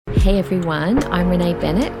Hey everyone, I'm Renee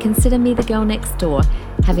Bennett. Consider me the girl next door,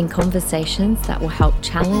 having conversations that will help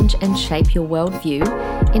challenge and shape your worldview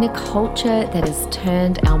in a culture that has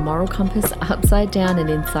turned our moral compass upside down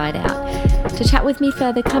and inside out. To chat with me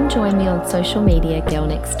further, come join me on social media,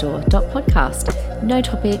 girlnextdoor.podcast. No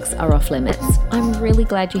topics are off limits. I'm really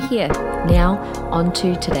glad you're here. Now, on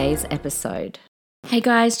to today's episode. Hey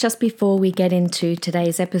guys, just before we get into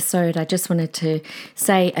today's episode, I just wanted to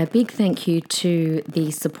say a big thank you to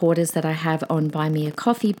the supporters that I have on Buy Me a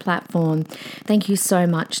Coffee platform. Thank you so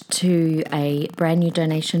much to a brand new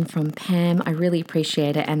donation from Pam. I really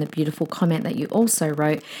appreciate it, and the beautiful comment that you also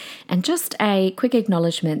wrote. And just a quick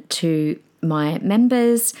acknowledgement to my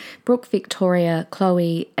members, Brooke, Victoria,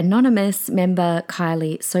 Chloe, Anonymous member,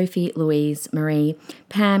 Kylie, Sophie, Louise, Marie,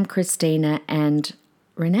 Pam, Christina, and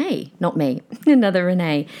Renee, not me, another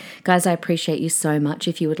Renee. Guys, I appreciate you so much.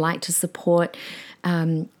 If you would like to support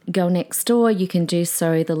Girl Next Door, you can do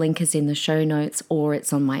so. The link is in the show notes or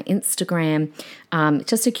it's on my Instagram.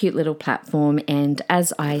 Just a cute little platform. And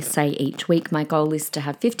as I say each week, my goal is to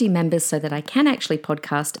have 50 members so that I can actually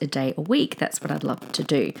podcast a day a week. That's what I'd love to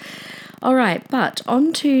do. All right, but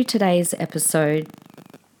on to today's episode.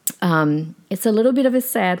 It's a little bit of a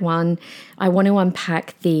sad one. I want to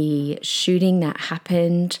unpack the shooting that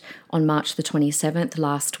happened on March the 27th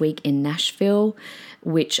last week in Nashville,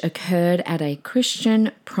 which occurred at a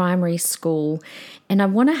Christian primary school. And I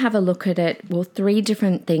want to have a look at it, three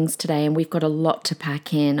different things today, and we've got a lot to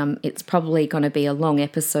pack in. It's probably going to be a long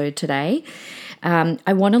episode today.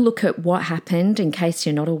 I want to look at what happened in case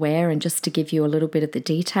you're not aware, and just to give you a little bit of the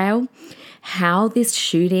detail, how this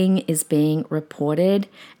shooting is being reported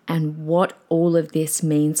and what all of this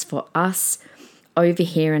means for us over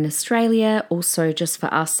here in Australia, also just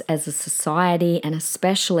for us as a society, and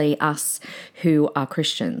especially us who are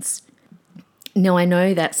Christians. Now, I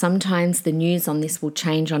know that sometimes the news on this will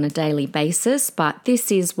change on a daily basis, but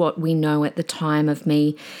this is what we know at the time of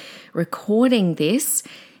me recording this.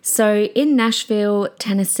 So in Nashville,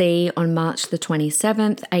 Tennessee, on March the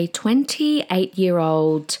 27th, a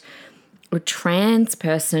 28-year-old trans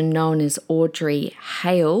person known as Audrey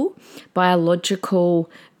Hale, biological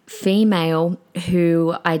female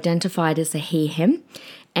who identified as a he, him,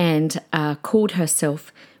 and called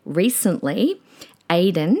herself recently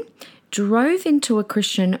Aiden, drove into a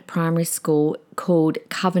Christian primary school called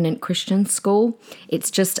Covenant Christian School.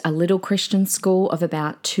 It's just a little Christian school of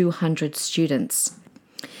about 200 students.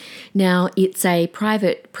 Now, it's a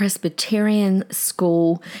private Presbyterian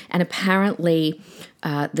school, and apparently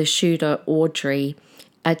the shooter, Audrey,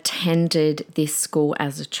 attended this school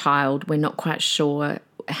as a child. We're not quite sure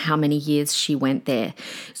how many years she went there.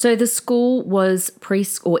 So the school was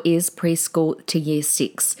is preschool to year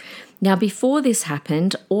 6. Now, before this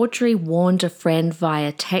happened, Audrey warned a friend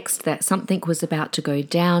via text that something was about to go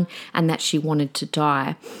down and that she wanted to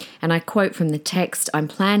die. And I quote from the text, "I'm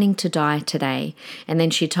planning to die today." And then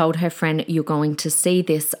she told her friend, "You're going to see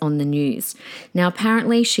this on the news." Now,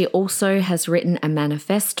 apparently, she also has written a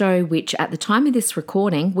manifesto, which at the time of this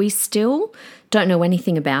recording, we still don't know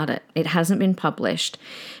anything about it. It hasn't been published.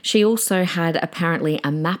 She also had apparently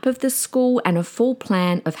a map of the school and a full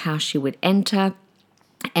plan of how she would enter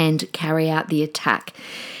and carry out the attack.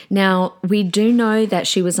 Now, we do know that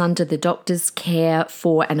she was under the doctor's care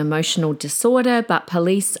for an emotional disorder, but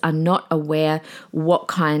police are not aware what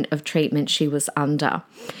kind of treatment she was under.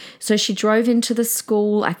 So she drove into the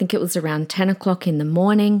school, I think it was around 10 o'clock in the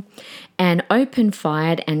morning, and opened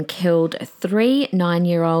fired and killed 3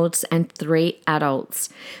 9-year-olds and 3 adults.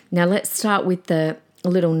 Now, let's start with the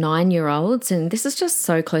little 9-year-olds, and this is just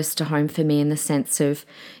so close to home for me in the sense of,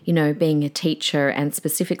 being a teacher, and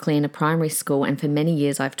specifically in a primary school, and for many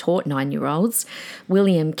years I've taught 9-year-olds.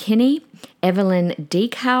 William Kinney, Evelyn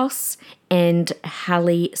Deekhouse, and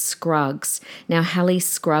Hallie Scruggs. Now, Hallie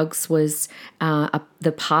Scruggs was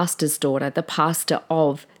the pastor's daughter, the pastor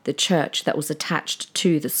of the church that was attached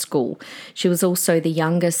to the school. She was also the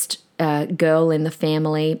youngest girl in the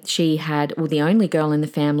family. She had, the only girl in the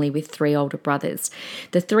family with 3 older brothers.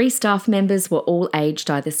 The 3 staff members were all aged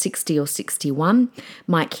either 60 or 61.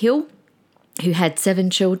 Mike Hill, who had 7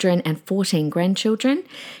 children and 14 grandchildren,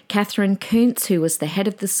 Catherine Kuntz, who was the head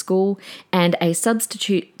of the school, and a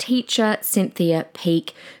substitute teacher, Cynthia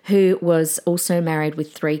Peake, who was also married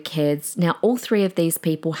with 3 kids. Now, all 3 of these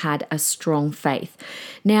people had a strong faith.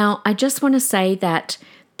 Now, I just want to say that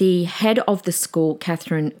the head of the school,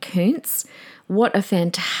 Catherine Kuntz, what a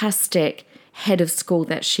fantastic head of school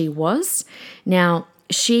that she was. Now,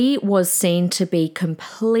 she was seen to be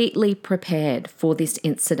completely prepared for this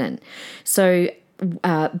incident. So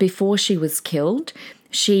before she was killed,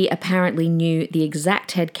 She apparently knew the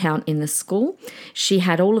exact head count in the school. She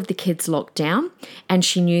had all of the kids locked down, and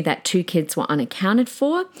she knew that 2 kids were unaccounted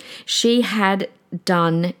for. She had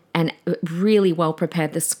done and really well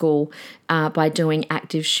prepared the school by doing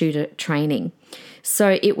active shooter training.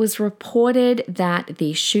 So it was reported that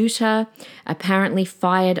the shooter apparently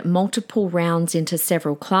fired multiple rounds into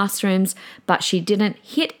several classrooms, but she didn't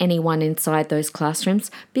hit anyone inside those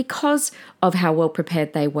classrooms because of how well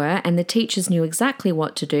prepared they were, and the teachers knew exactly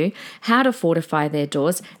what to do, how to fortify their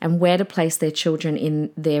doors, and where to place their children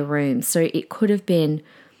in their rooms. So it could have been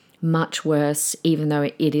much worse, even though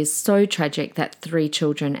it is so tragic that 3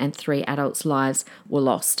 children and 3 adults' lives were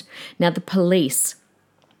lost. Now, the police,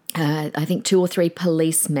 I think 2 or 3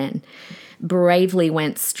 policemen, bravely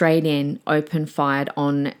went straight in, open fired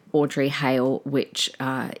on Audrey Hale, which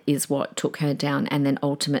is what took her down and then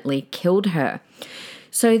ultimately killed her.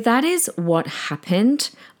 So that is what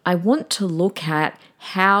happened. I want to look at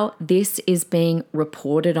how this is being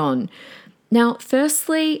reported on. Now,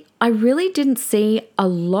 firstly, I really didn't see a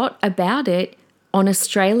lot about it on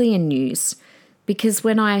Australian news, because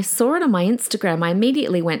when I saw it on my Instagram, I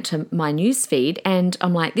immediately went to my news feed and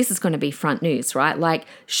I'm like, this is going to be front news, right? Like,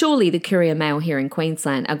 surely the Courier Mail here in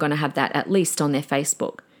Queensland are going to have that at least on their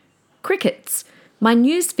Facebook. Crickets. My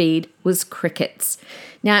news feed was crickets.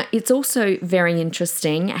 Now, it's also very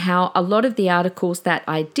interesting how a lot of the articles that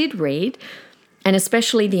I did read, and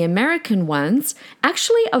especially the American ones,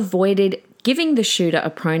 actually avoided giving the shooter a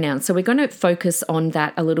pronoun. So we're going to focus on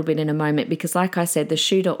that a little bit in a moment because, like I said, the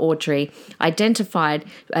shooter, Audrey, identified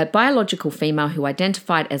a biological female who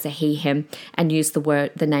identified as a he, him, and used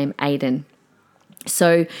the name Aiden.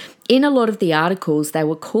 So in a lot of the articles, they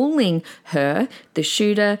were calling her the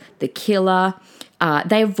shooter, the killer.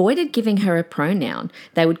 They avoided giving her a pronoun.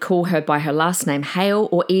 They would call her by her last name, Hale,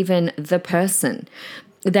 or even the person.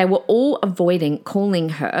 They were all avoiding calling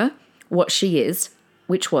her what she is,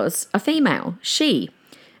 which was a female, she.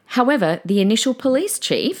 However, the initial police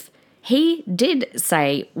chief, he did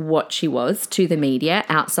say what she was to the media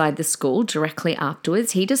outside the school directly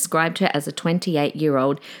afterwards. He described her as a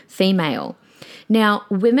 28-year-old female. Now,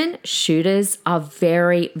 women shooters are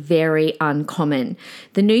very, very uncommon.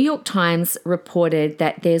 The New York Times reported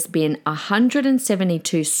that there's been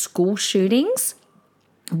 172 school shootings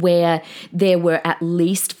where there were at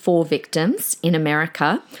least 4 victims in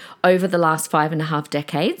America over the last 5.5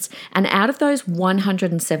 decades. And out of those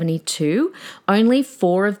 172, only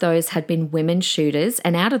 4 of those had been women shooters.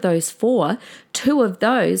 And out of those 4, 2 of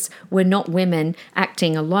those were not women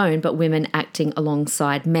acting alone, but women acting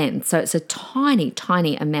alongside men. So it's a tiny,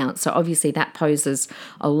 tiny amount. So obviously that poses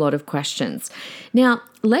a lot of questions. Now,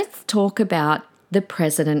 let's talk about the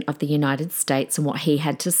President of the United States and what he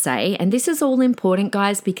had to say. And this is all important,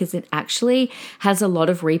 guys, because it actually has a lot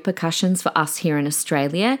of repercussions for us here in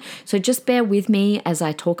Australia. So just bear with me as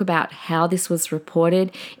I talk about how this was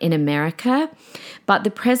reported in America. But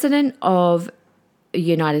the President of the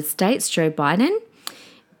United States, Joe Biden,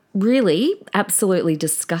 really, absolutely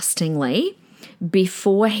disgustingly,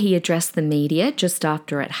 before he addressed the media just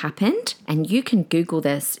after it happened, and you can Google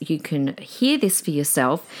this, you can hear this for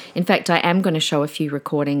yourself. In fact, I am going to show a few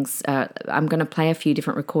recordings. I'm going to play a few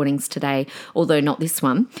different recordings today, although not this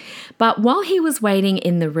one. But while he was waiting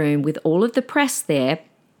in the room with all of the press there,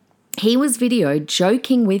 he was videoed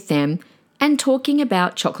joking with them and talking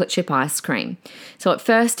about chocolate chip ice cream. So at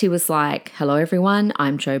first he was like, "Hello everyone,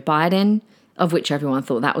 I'm Joe Biden," of which everyone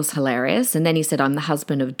thought that was hilarious. And then he said, "I'm the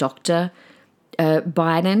husband of Dr.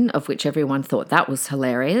 Biden," of which everyone thought that was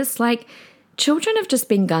hilarious. Like, children have just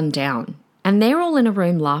been gunned down and they're all in a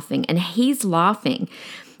room laughing and he's laughing.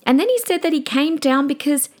 And then he said that he came down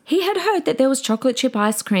because he had heard that there was chocolate chip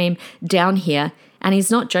ice cream down here. And he's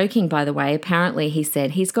not joking, by the way. Apparently, he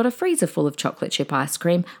said he's got a freezer full of chocolate chip ice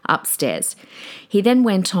cream upstairs. He then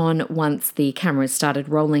went on, once the cameras started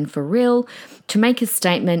rolling for real, to make a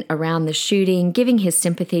statement around the shooting, giving his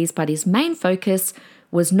sympathies, but his main focus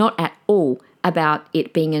was not at all about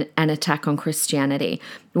it being an attack on Christianity.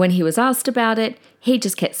 When he was asked about it, he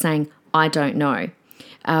just kept saying, "I don't know."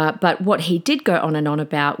 But what he did go on and on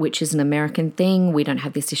about, which is an American thing, we don't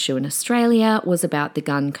have this issue in Australia, was about the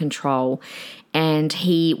gun control. And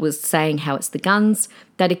he was saying how it's the guns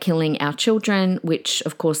that are killing our children, which,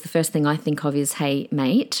 of course, the first thing I think of is, hey,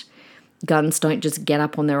 mate, guns don't just get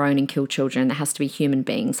up on their own and kill children. There has to be human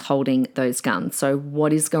beings holding those guns. So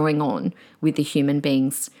what is going on with the human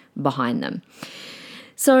beings behind them?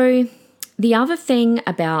 So the other thing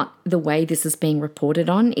about the way this is being reported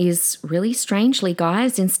on is really strangely,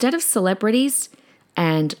 guys, instead of celebrities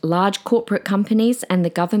and large corporate companies and the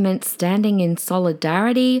government standing in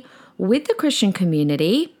solidarity with the Christian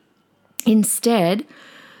community, Instead,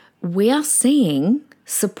 we are seeing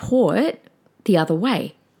support the other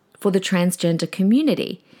way for the transgender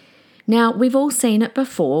community. Now, we've all seen it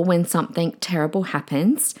before when something terrible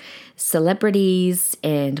happens. Celebrities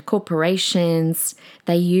and corporations,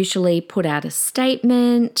 they usually put out a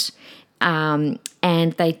statement and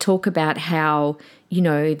they talk about how,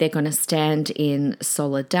 they're going to stand in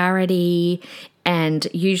solidarity. And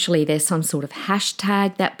usually there's some sort of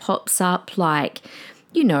hashtag that pops up like,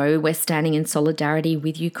 we're standing in solidarity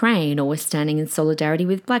with Ukraine, or we're standing in solidarity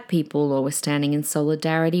with Black people, or we're standing in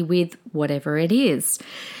solidarity with whatever it is.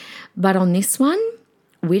 But on this one,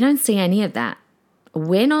 we don't see any of that.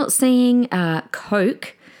 We're not seeing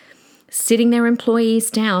Coke sitting their employees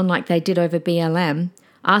down like they did over BLM,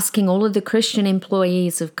 asking all of the Christian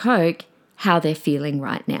employees of Coke how they're feeling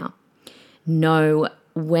right now. No,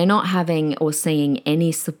 we're not having or seeing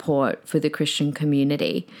any support for the Christian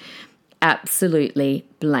community. Absolutely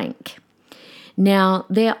blank. Now,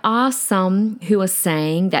 there are some who are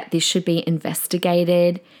saying that this should be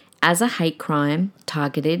investigated as a hate crime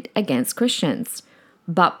targeted against Christians,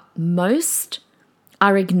 but most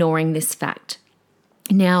are ignoring this fact.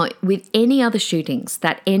 Now, with any other shootings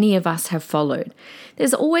that any of us have followed,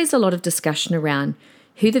 there's always a lot of discussion around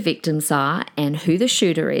who the victims are and who the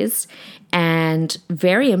shooter is. And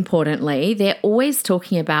very importantly, they're always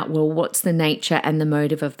talking about, well, what's the nature and the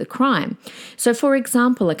motive of the crime? So, for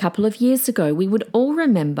example, a couple of years ago, we would all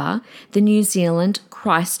remember the New Zealand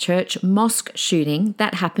Christchurch mosque shooting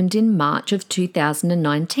that happened in March of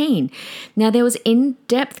 2019. Now, there was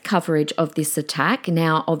in-depth coverage of this attack.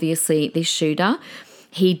 Now, obviously, this shooter,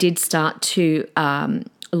 he did start to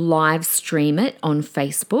live stream it on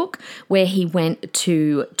Facebook, where he went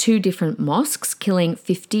to 2 different mosques, killing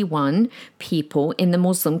 51 people in the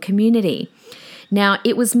Muslim community. Now,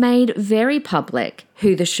 it was made very public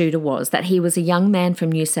who the shooter was, that he was a young man from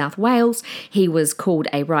New South Wales. He was called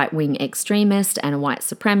a right-wing extremist and a white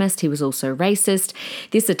supremacist. He was also racist.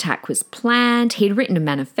 This attack was planned. He'd written a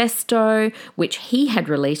manifesto, which he had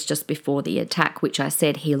released just before the attack, which I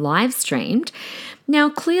said he live streamed. Now,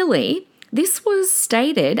 clearly, this was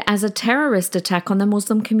stated as a terrorist attack on the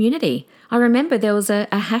Muslim community. I remember there was a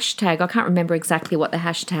hashtag, I can't remember exactly what the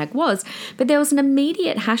hashtag was, but there was an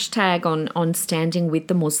immediate hashtag on standing with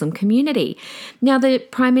the Muslim community. Now, the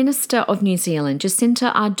Prime Minister of New Zealand,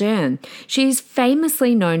 Jacinda Ardern, she's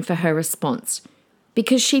famously known for her response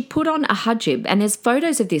because she put on a hijab, and there's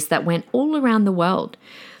photos of this that went all around the world.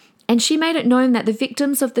 And she made it known that the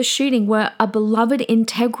victims of the shooting were a beloved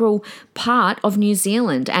integral part of New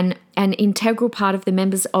Zealand and an integral part of the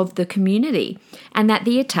members of the community, and that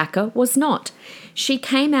the attacker was not. She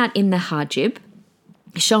came out in the hijab,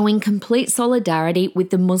 showing complete solidarity with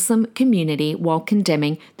the Muslim community while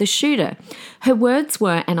condemning the shooter. Her words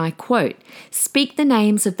were, and I quote, "Speak the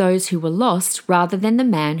names of those who were lost rather than the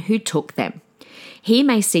man who took them. He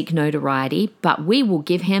may seek notoriety, but we will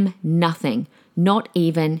give him nothing. Not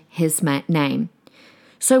even his name."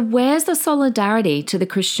 So where's the solidarity to the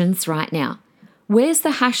Christians right now? Where's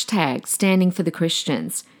the hashtag standing for the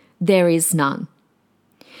Christians? There is none.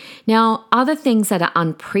 Now, other things that are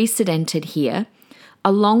unprecedented here,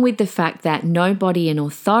 along with the fact that nobody in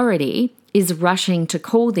authority is rushing to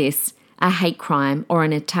call this a hate crime or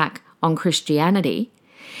an attack on Christianity,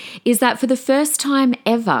 is that for the first time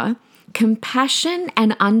ever, compassion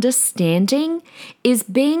and understanding is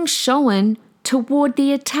being shown toward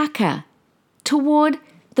the attacker, toward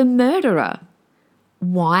the murderer.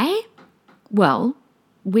 Why? Well,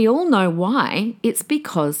 we all know why. It's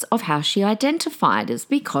because of how she identified. It's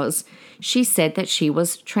because she said that she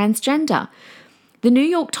was transgender. The New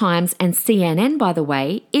York Times and CNN, by the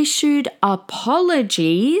way, issued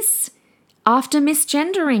apologies after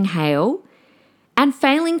misgendering Hale and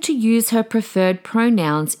failing to use her preferred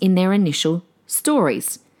pronouns in their initial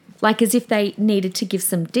stories, like as if they needed to give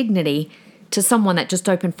some dignity to someone that just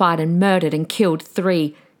opened fire and murdered and killed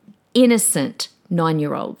 3 innocent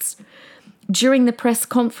 9-year-olds. During the press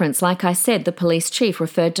conference, like I said, the police chief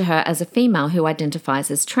referred to her as a female who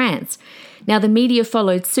identifies as trans. Now, the media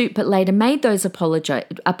followed suit, but later made those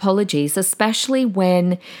apologies, especially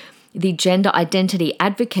when the gender identity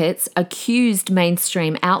advocates accused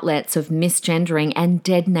mainstream outlets of misgendering and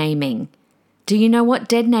dead naming. Do you know what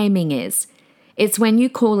dead naming is? It's when you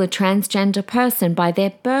call a transgender person by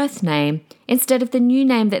their birth name instead of the new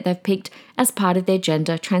name that they've picked as part of their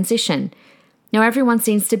gender transition. Now, everyone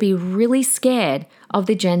seems to be really scared of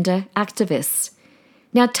the gender activists.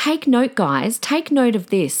 Now, take note, guys, take note of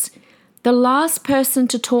this. The last person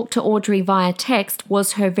to talk to Audrey via text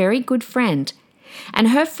was her very good friend. And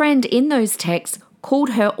her friend in those texts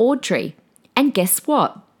called her Audrey. And guess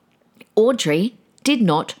what? Audrey did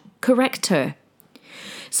not correct her.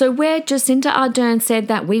 So where Jacinda Ardern said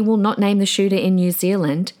that we will not name the shooter in New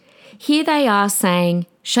Zealand, here they are saying,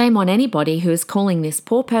 shame on anybody who is calling this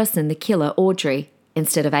poor person the killer, Audrey,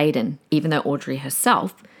 instead of Aiden, even though Audrey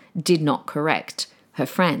herself did not correct her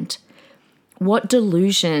friend. What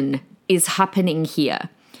delusion is happening here?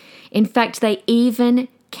 In fact, they even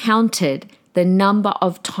counted the number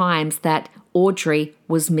of times that Audrey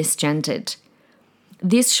was misgendered.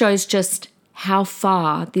 This shows just how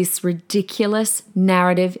far this ridiculous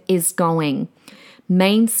narrative is going.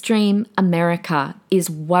 Mainstream America is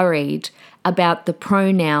worried about the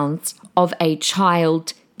pronouns of a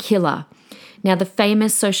child killer. Now, the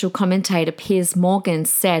famous social commentator Piers Morgan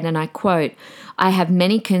said, and I quote, "I have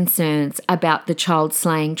many concerns about the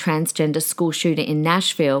child-slaying transgender school shooter in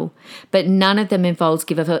Nashville, but none of them involves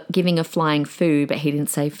giving a flying foo," but he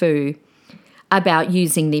didn't say foo, about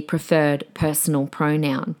using the preferred personal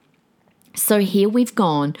pronoun. So here we've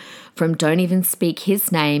gone from don't even speak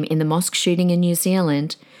his name in the mosque shooting in New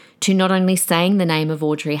Zealand to not only saying the name of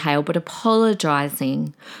Audrey Hale, but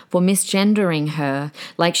apologising for misgendering her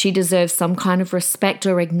like she deserves some kind of respect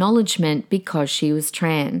or acknowledgement because she was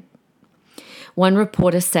trans. One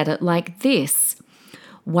reporter said it like this: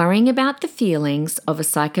 worrying about the feelings of a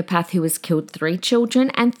psychopath who has killed 3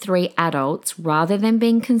 children and 3 adults rather than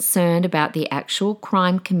being concerned about the actual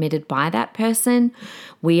crime committed by that person,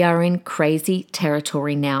 we are in crazy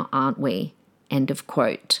territory now, aren't we? End of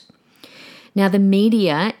quote. Now, the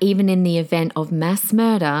media, even in the event of mass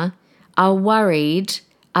murder, are worried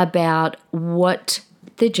about what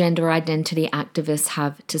the gender identity activists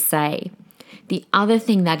have to say. The other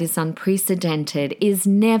thing that is unprecedented is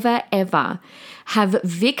never, ever have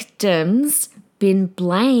victims been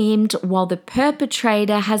blamed while the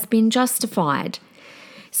perpetrator has been justified.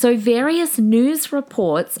 So various news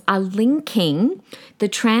reports are linking the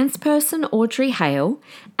trans person Audrey Hale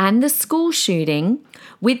and the school shooting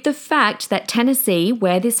with the fact that Tennessee,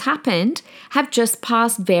 where this happened, have just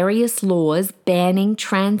passed various laws banning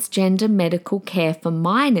transgender medical care for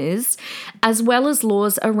minors, as well as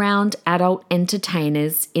laws around adult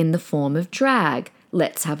entertainers in the form of drag.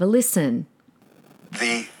 Let's have a listen.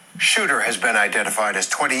 The shooter has been identified as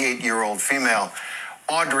 28-year-old female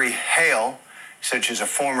Audrey Hale. Said she's a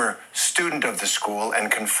former student of the school and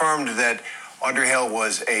confirmed that Audrey Hale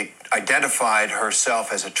was identified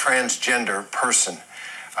herself as a transgender person.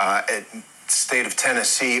 State of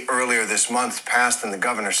Tennessee earlier this month passed and the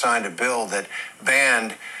governor signed a bill that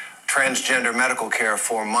banned transgender medical care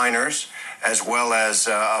for minors, as well as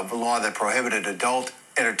a law that prohibited adult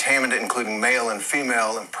entertainment, including male and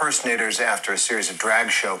female impersonators, after a series of drag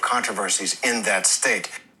show controversies in that state.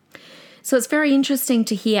 So it's very interesting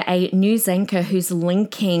to hear a news anchor who's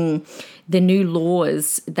linking the new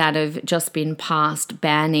laws that have just been passed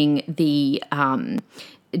banning the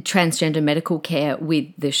transgender medical care with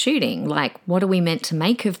the shooting. Like, what are we meant to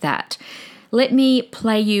make of that? Let me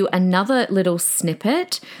play you another little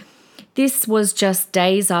snippet. This was just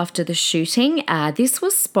days after the shooting. This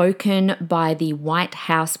was spoken by the White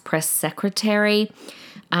House press secretary.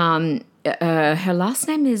 Her last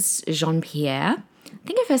name is Jean-Pierre. I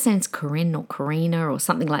think her first name's Corinne or Karina or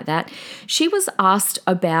something like that. She was asked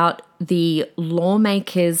about the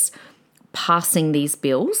lawmakers passing these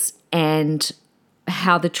bills and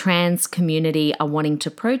how the trans community are wanting to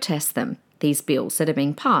protest them, these bills that are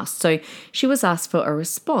being passed. So she was asked for a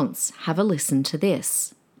response. Have a listen to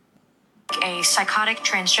this. A psychotic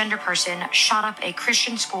transgender person shot up a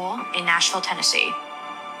Christian school in Nashville, Tennessee.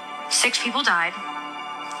 6 people died.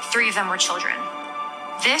 3 of them were children.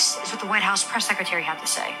 This is what the White House press secretary had to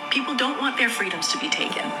say. People don't want their freedoms to be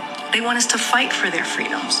taken. They want us to fight for their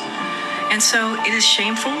freedoms. And so it is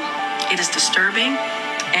shameful, it is disturbing,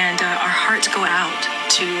 and our hearts go out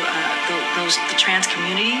to the trans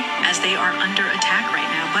community as they are under attack right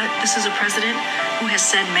now. But this is a president who has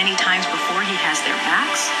said many times before he has their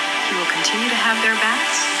backs. He will continue to have their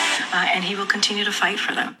backs, and he will continue to fight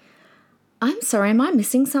for them. I'm sorry, am I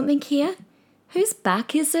missing something here? Whose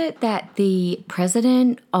back is it that the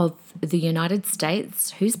president of the United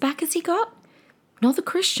States, whose back has he got? Not the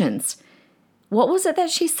Christians. What was it that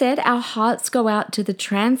she said? Our hearts go out to the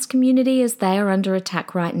trans community as they are under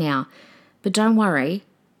attack right now. But don't worry,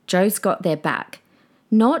 Joe's got their back.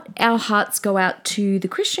 Not our hearts go out to the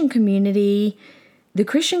Christian community. The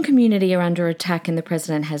Christian community are under attack and the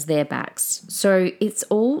president has their backs. So it's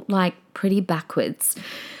all like pretty backwards.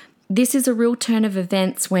 This is a real turn of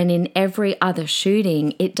events when in every other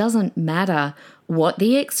shooting, it doesn't matter what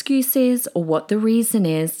the excuse is or what the reason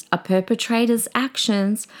is, a perpetrator's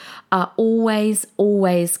actions are always,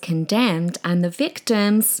 always condemned and the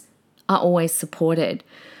victims are always supported.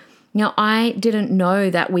 Now, I didn't know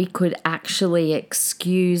that we could actually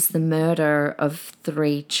excuse the murder of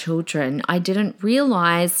 3 children. I didn't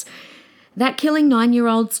realize that killing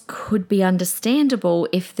 9-year-olds could be understandable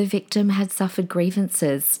if the victim had suffered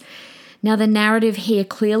grievances. Now, the narrative here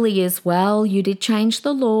clearly is, well, you did change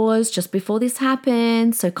the laws just before this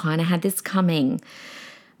happened, so kind of had this coming.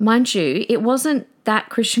 Mind you, it wasn't that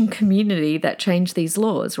Christian community that changed these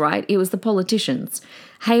laws, right? It was the politicians.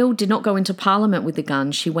 Hale did not go into Parliament with a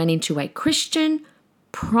gun. She went into a Christian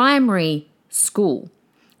primary school.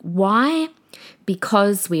 Why?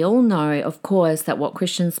 Because we all know, of course, that what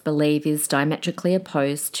Christians believe is diametrically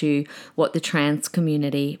opposed to what the trans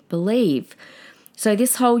community believe. So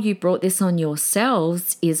this whole "you brought this on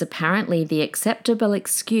yourselves" is apparently the acceptable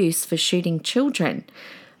excuse for shooting children.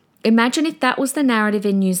 Imagine if that was the narrative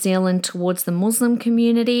in New Zealand towards the Muslim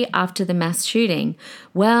community after the mass shooting.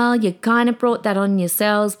 Well, you kind of brought that on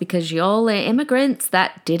yourselves because y'all are immigrants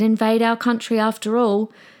that did invade our country after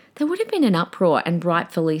all. There would have been an uproar, and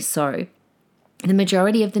rightfully so. The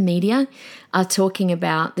majority of the media are talking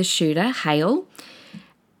about the shooter, Hale,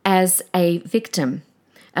 as a victim.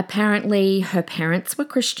 Apparently, her parents were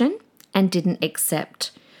Christian and didn't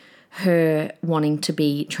accept her wanting to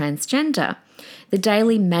be transgender. The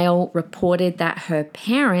Daily Mail reported that her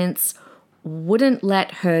parents wouldn't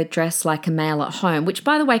let her dress like a male at home, which,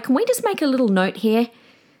 by the way, can we just make a little note here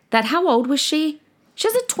that how old was she? She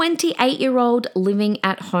was a 28-year-old living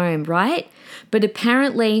at home, right? But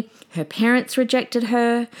apparently her parents rejected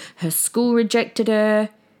her school rejected her.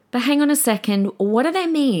 But hang on a second, what do they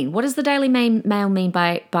mean? What does the Daily Mail mean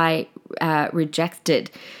by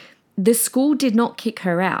rejected? The school did not kick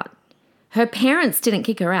her out. Her parents didn't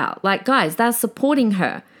kick her out. Like, guys, they're supporting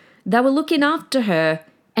her. They were looking after her,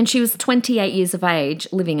 and she was 28 years of age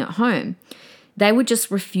living at home. They were just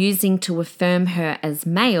refusing to affirm her as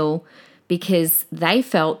male because they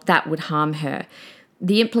felt that would harm her.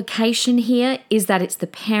 The implication here is that it's the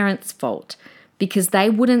parents' fault because they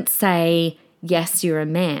wouldn't say, yes, you're a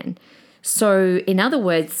man. So in other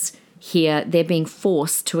words, here they're being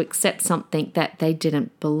forced to accept something that they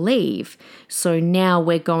didn't believe. So now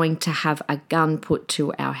we're going to have a gun put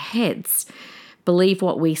to our heads. Believe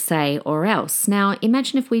what we say or else. Now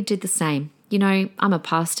imagine if we did the same. You know, I'm a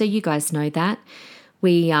pastor, you guys know that.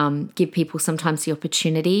 We give people sometimes the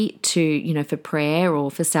opportunity to, for prayer or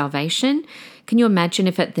for salvation. Can you imagine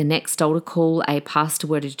if at the next altar call a pastor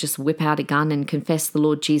were to just whip out a gun and confess the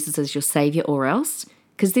Lord Jesus as your Savior or else?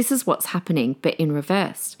 Because this is what's happening, but in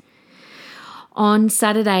reverse. On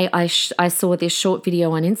Saturday, I saw this short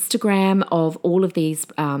video on Instagram of all of these,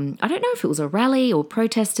 I don't know if it was a rally or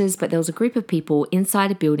protesters, but there was a group of people inside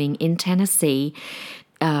a building in Tennessee.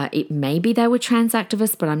 Maybe they were trans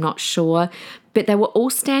activists, but I'm not sure. But they were all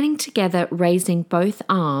standing together, raising both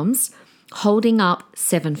arms, holding up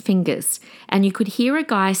 7 fingers. And you could hear a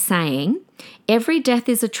guy saying, "Every death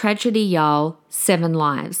is a tragedy, y'all, 7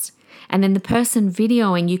 lives." And then the person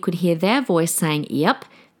videoing, you could hear their voice saying, "Yep,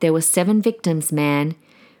 there were 7 victims, man."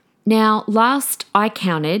 Now, last I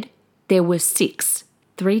counted, there were 6,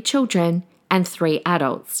 3 children and 3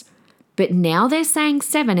 adults. But now they're saying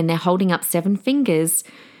 7 and they're holding up 7 fingers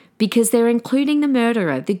because they're including the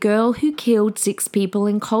murderer, the girl who killed 6 people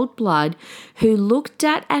in cold blood, who looked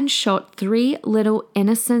at and shot 3 little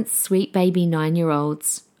innocent, sweet baby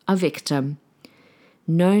 9-year-olds, a victim.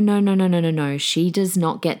 No. She does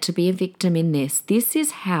not get to be a victim in this. This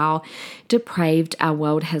is how depraved our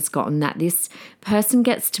world has gotten, that this person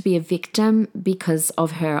gets to be a victim because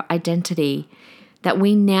of her identity, that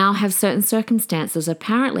we now have certain circumstances,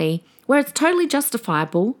 apparently, where it's totally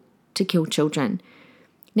justifiable to kill children.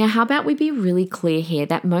 Now, how about we be really clear here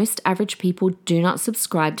that most average people do not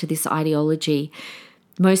subscribe to this ideology.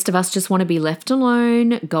 Most of us just want to be left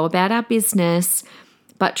alone, go about our business,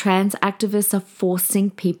 but trans activists are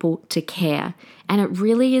forcing people to care. And it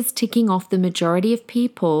really is ticking off the majority of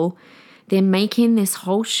people. They're making this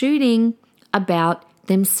whole shooting about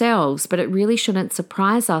themselves, but it really shouldn't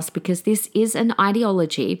surprise us because this is an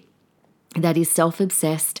ideology that is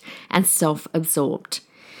self-obsessed and self-absorbed.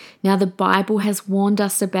 Now, the Bible has warned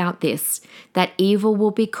us about this, that evil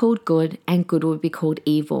will be called good and good will be called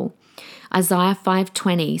evil. Isaiah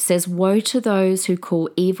 5:20 says, "Woe to those who call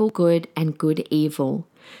evil good and good evil,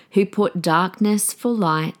 who put darkness for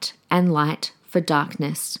light and light for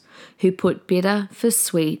darkness, who put bitter for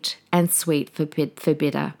sweet and sweet for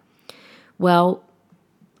bitter." Well,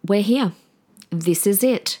 we're here. This is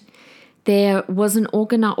it. There is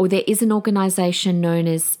an organization known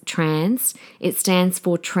as TRANS. It stands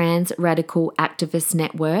for Trans Radical Activist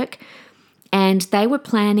Network. And and they were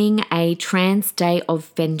planning a Trans Day of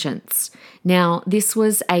Vengeance. Now, this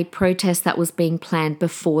was a protest that was being planned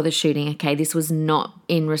before the shooting, okay? This was not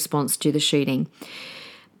in response to the shooting.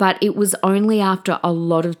 But it was only after a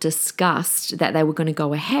lot of disgust that they were going to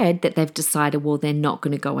go ahead that they've decided, well, they're not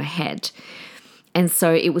going to go ahead. And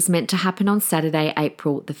so it was meant to happen on Saturday,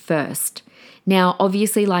 April the 1st. Now,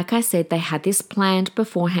 obviously, like I said, they had this planned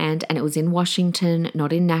beforehand, and it was in Washington,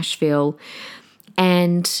 not in Nashville.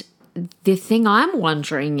 And the thing I'm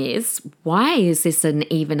wondering is, why is this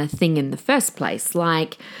even a thing in the first place?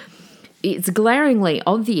 Like, it's glaringly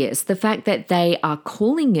obvious the fact that they are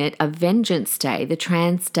calling it a Vengeance Day, the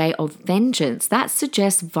Trans Day of Vengeance. That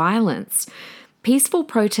suggests violence. Peaceful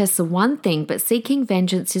protests are one thing, but seeking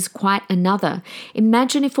vengeance is quite another.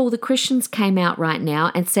 Imagine if all the Christians came out right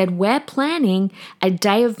now and said, we're planning a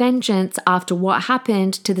day of vengeance after what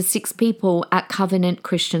happened to the 6 people at Covenant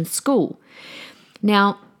Christian School.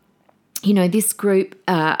 Now, you know, this group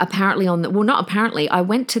apparently not apparently, I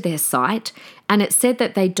went to their site and it said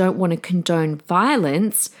that they don't want to condone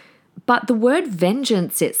violence, but the word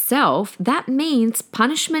vengeance itself, that means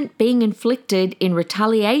punishment being inflicted in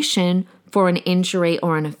retaliation for an injury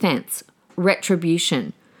or an offense,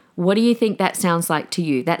 retribution. What do you think that sounds like to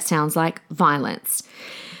you? That sounds like violence.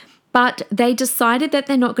 But they decided that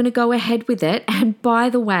they're not going to go ahead with it. And by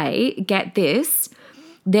the way, get this,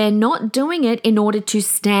 they're not doing it in order to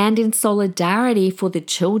stand in solidarity for the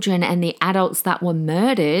children and the adults that were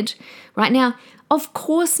murdered. Right now, of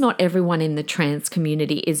course, not everyone in the trans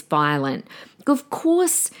community is violent. Of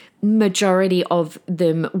course, majority of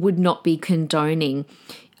them would not be condoning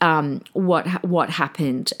what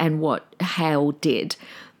happened and what Hale did.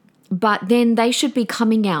 But then they should be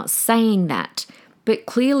coming out saying that. But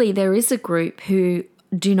clearly there is a group who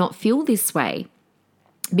do not feel this way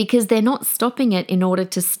because they're not stopping it in order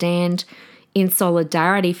to stand in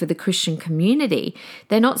solidarity for the Christian community.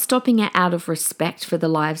 They're not stopping it out of respect for the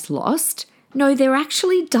lives lost. No, they're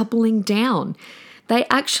actually doubling down. They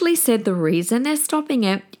actually said the reason they're stopping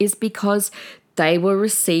it is because they were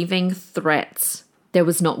receiving threats. There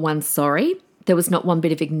was not one sorry. There was not one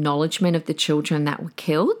bit of acknowledgement of the children that were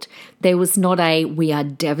killed. There was not a, we are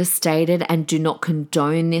devastated and do not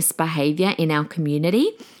condone this behaviour in our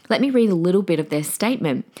community. Let me read a little bit of their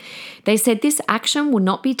statement. They said this action will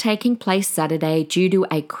not be taking place Saturday due to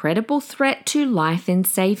a credible threat to life and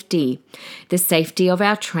safety. The safety of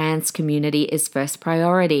our trans community is first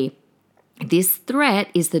priority. This threat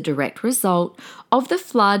is the direct result of the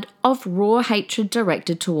flood of raw hatred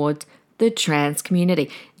directed towards the trans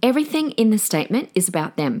community. Everything in the statement is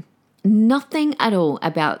about them. Nothing at all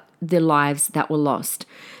about the lives that were lost.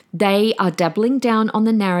 They are doubling down on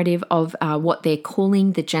the narrative of what they're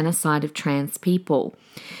calling the genocide of trans people.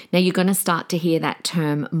 Now, you're going to start to hear that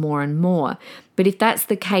term more and more. But if that's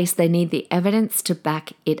the case, they need the evidence to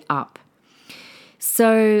back it up.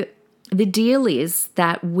 So the deal is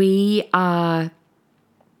that we are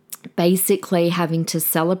basically having to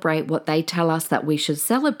celebrate what they tell us that we should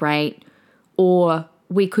celebrate, or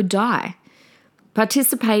we could die.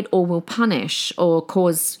 Participate or we'll punish or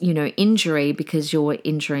cause, injury because you're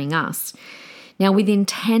injuring us. Now, within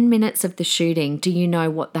 10 minutes of the shooting, do you know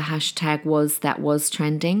what the hashtag was that was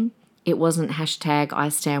trending? It wasn't hashtag I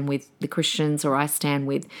stand with the Christians or I stand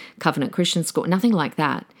with Covenant Christian School, nothing like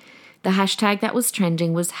that. The hashtag that was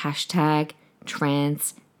trending was hashtag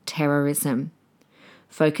trans terrorism,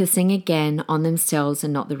 focusing again on themselves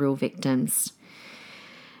and not the real victims.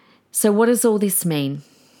 So what does all this mean?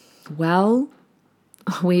 Well,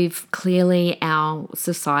 our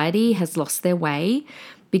society has lost their way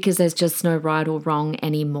because there's just no right or wrong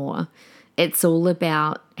anymore. It's all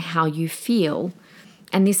about how you feel.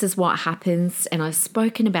 And this is what happens, and I've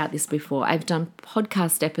spoken about this before. I've done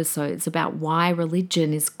podcast episodes about why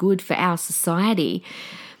religion is good for our society.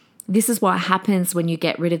 This is what happens when you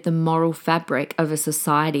get rid of the moral fabric of a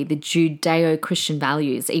society, the Judeo-Christian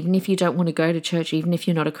values. Even if you don't want to go to church, even if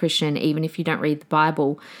you're not a Christian, even if you don't read the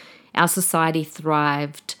Bible, our society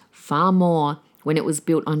thrived far more when it was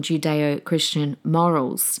built on Judeo-Christian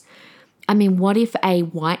morals. I mean, what if a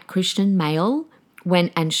white Christian male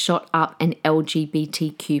went and shot up an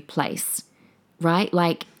LGBTQ place, right?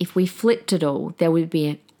 Like, if we flipped it all, there would be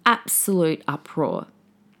an absolute uproar.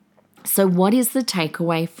 So what is the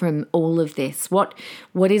takeaway from all of this? What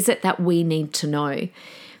is it that we need to know?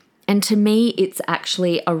 And to me, it's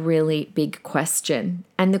actually a really big question.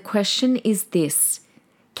 And the question is this: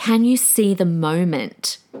 can you see the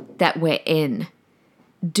moment that we're in?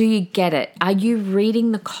 Do you get it? Are you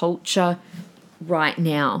reading the culture right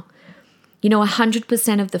now?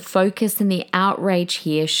 100% of the focus and the outrage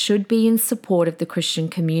here should be in support of the Christian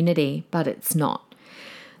community, but it's not.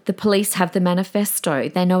 The police have the manifesto.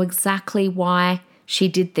 They know exactly why she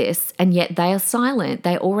did this, and yet they are silent.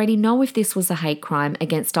 They already know if this was a hate crime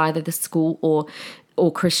against either the school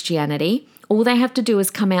or Christianity. All they have to do is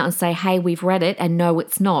come out and say, hey, we've read it, and no,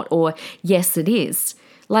 it's not, or yes, it is.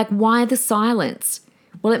 Like, why the silence?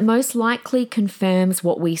 Well, it most likely confirms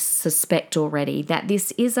what we suspect already, that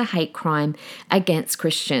this is a hate crime against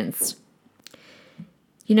Christians.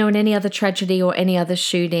 You know, in any other tragedy or any other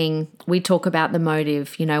shooting, we talk about the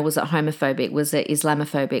motive. You know, was it homophobic? Was it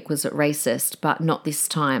Islamophobic? Was it racist? But not this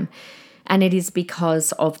time. And it is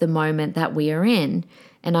because of the moment that we are in.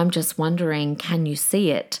 And I'm just wondering, can you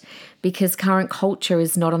see it? Because current culture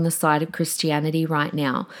is not on the side of Christianity right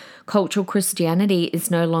now. Cultural Christianity is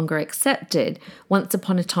no longer accepted. Once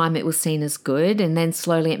upon a time, it was seen as good, and then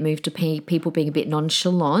slowly it moved to people being a bit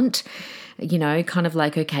nonchalant. You know, kind of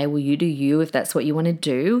like, okay, well, you do you if that's what you want to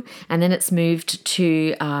do. And then it's moved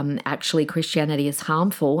to actually Christianity is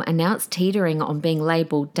harmful. And now it's teetering on being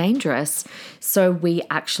labeled dangerous. So we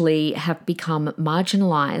actually have become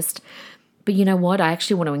marginalized. But you know what? I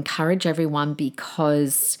actually want to encourage everyone,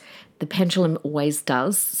 because the pendulum always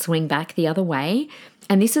does swing back the other way.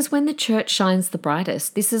 And this is when the church shines the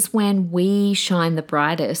brightest. This is when we shine the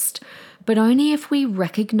brightest, but only if we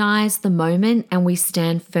recognize the moment and we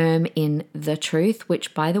stand firm in the truth,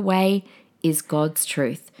 which, by the way, is God's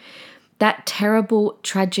truth. That terrible,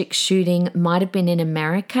 tragic shooting might have been in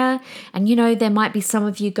America. And, you know, there might be some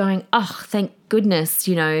of you going, oh, thank goodness,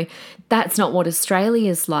 you know, that's not what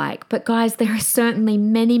Australia is like. But guys, there are certainly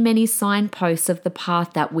many, many signposts of the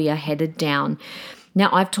path that we are headed down. Now,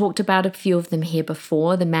 I've talked about a few of them here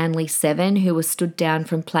before. The Manly Seven, who was stood down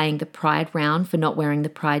from playing the Pride round for not wearing the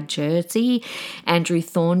Pride jersey. Andrew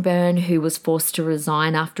Thornburn, who was forced to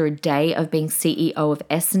resign after a day of being CEO of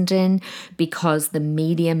Essendon because the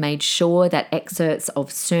media made sure that excerpts of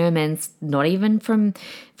sermons, not even from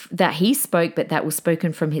that he spoke, but that was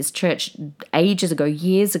spoken from his church ages ago,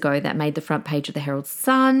 years ago, that made the front page of the Herald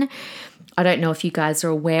Sun. I don't know if you guys are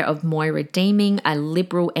aware of Moira Deeming, a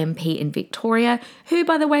Liberal MP in Victoria, who,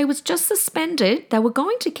 by the way, was just suspended. They were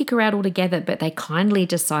going to kick her out altogether, but they kindly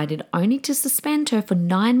decided only to suspend her for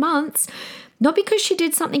 9 months, not because she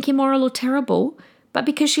did something immoral or terrible, but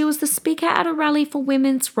because she was the speaker at a rally for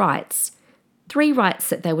women's rights. 3 rights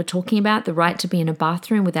that they were talking about: the right to be in a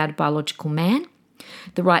bathroom without a biological man,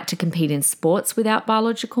 the right to compete in sports without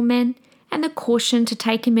biological men, and the caution to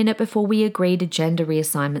take a minute before we agree to gender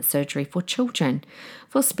reassignment surgery for children.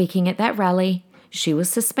 For speaking at that rally, she was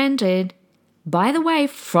suspended, by the way,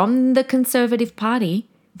 from the Conservative Party,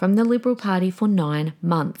 from the Liberal Party, for 9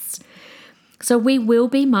 months. So we will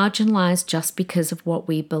be marginalised just because of what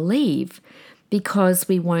we believe, because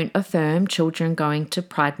we won't affirm children going to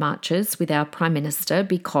pride marches with our Prime Minister,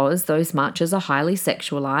 because those marches are highly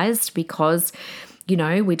sexualised, because, you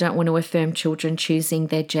know, we don't want to affirm children choosing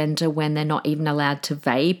their gender when they're not even allowed to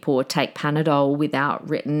vape or take Panadol without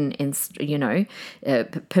written,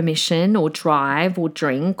 permission, or drive or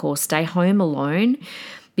drink or stay home alone,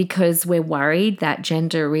 because we're worried that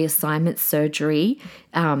gender reassignment surgery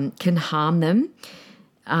can harm them.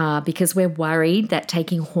 Because we're worried that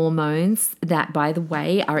taking hormones that, by the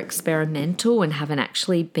way, are experimental and haven't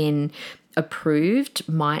actually been approved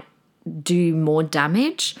might do more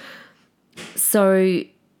damage. So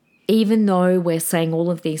even though we're saying all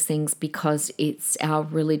of these things because it's our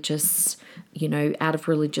religious, out of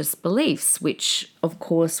religious beliefs, which of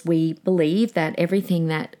course we believe that everything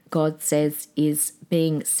that God says is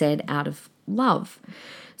being said out of love.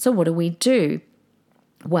 So what do?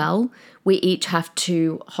 Well, we each have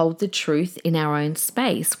to hold the truth in our own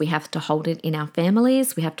space. We have to hold it in our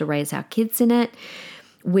families. We have to raise our kids in it.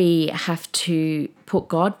 We have to put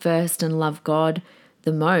God first and love God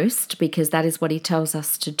the most, because that is what he tells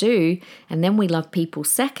us to do. And then we love people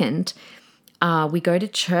second. We go to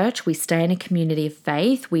church. We stay in a community of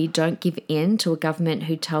faith. We don't give in to a government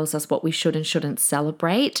who tells us what we should and shouldn't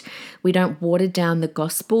celebrate. We don't water down the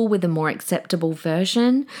gospel with a more acceptable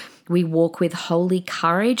version. We walk with holy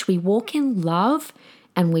courage. We walk in love,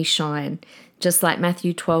 and we shine. Just like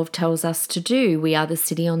Matthew 12 tells us to do. We are the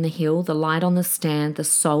city on the hill, the light on the stand, the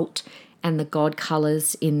salt and the God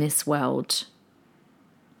colours in this world.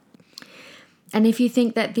 And if you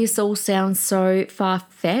think that this all sounds so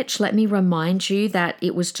far-fetched, let me remind you that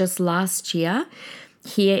it was just last year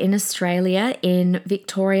here in Australia, in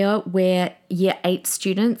Victoria, where Year 8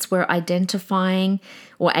 students were identifying,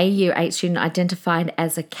 or a Year 8 student identified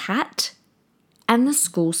as a cat, and the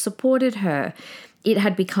school supported her. It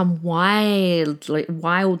had become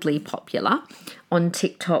wildly popular on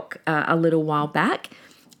TikTok a little while back.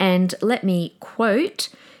 And let me quote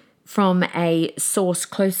From a source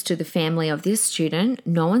close to the family of this student,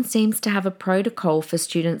 no one seems to have a protocol for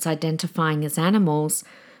students identifying as animals,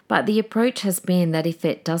 but the approach has been that if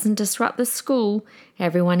it doesn't disrupt the school,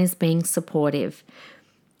 everyone is being supportive.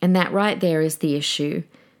 And that right there is the issue.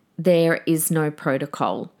 There is no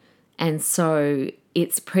protocol. And so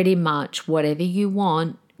it's pretty much whatever you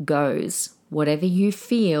want goes. Whatever you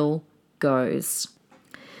feel goes.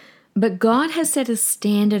 But God has set a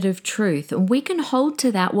standard of truth, and we can hold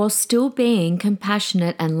to that while still being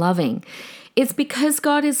compassionate and loving. It's because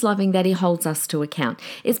God is loving that He holds us to account.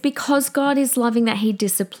 It's because God is loving that He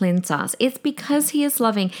disciplines us. It's because He is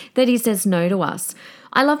loving that He says no to us.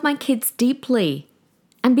 I love my kids deeply,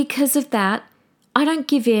 and because of that, I don't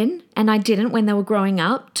give in, and I didn't when they were growing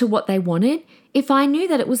up, to what they wanted if I knew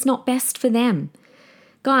that it was not best for them.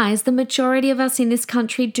 Guys, the majority of us in this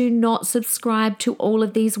country do not subscribe to all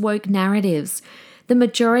of these woke narratives. The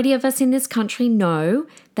majority of us in this country know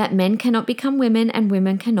that men cannot become women and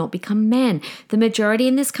women cannot become men. The majority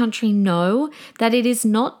in this country know that it is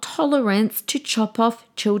not tolerance to chop off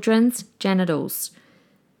children's genitals.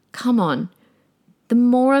 Come on. The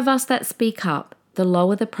more of us that speak up, the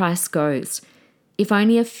lower the price goes. If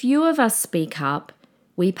only a few of us speak up,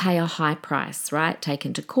 we pay a high price, right?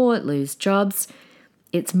 Taken to court, lose jobs.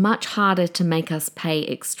 It's much harder to make us pay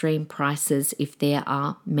extreme prices if there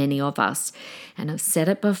are many of us. And I've said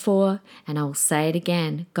it before and I'll say it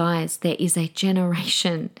again. Guys, there is a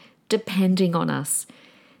generation depending on us.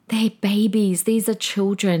 They're babies. These are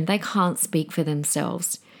children. They can't speak for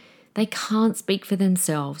themselves. They can't speak for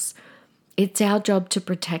themselves. It's our job to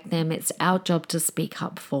protect them. It's our job to speak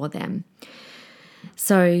up for them.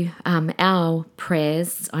 So our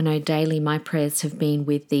prayers, I know daily my prayers have been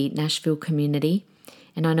with the Nashville community.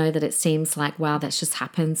 And I know that it seems like, wow, that's just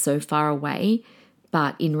happened so far away.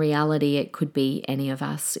 But in reality, it could be any of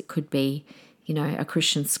us. It could be, a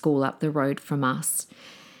Christian school up the road from us.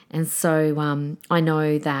 And so I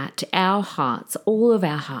know that our hearts, all of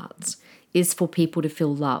our hearts, is for people to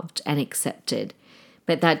feel loved and accepted.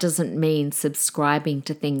 But that doesn't mean subscribing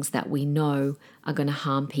to things that we know are going to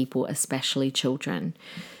harm people, especially children.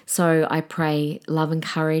 So I pray love and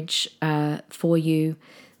courage for you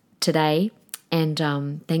today. And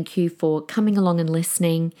thank you for coming along and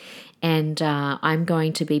listening. And I'm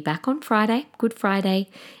going to be back on Friday, Good Friday.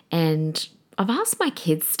 And I've asked my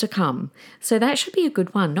kids to come. So that should be a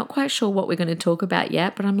good one. Not quite sure what we're going to talk about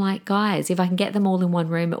yet. But I'm like, guys, if I can get them all in one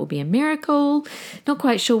room, it will be a miracle. Not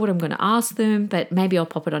quite sure what I'm going to ask them. But maybe I'll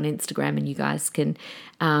pop it on Instagram and you guys can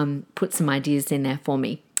put some ideas in there for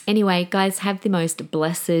me. Anyway, guys, have the most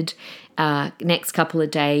blessed next couple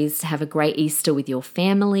of days. Have a great Easter with your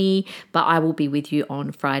family. But I will be with you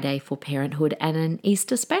on Friday for Parenthood and an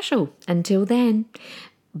Easter special. Until then,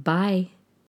 bye.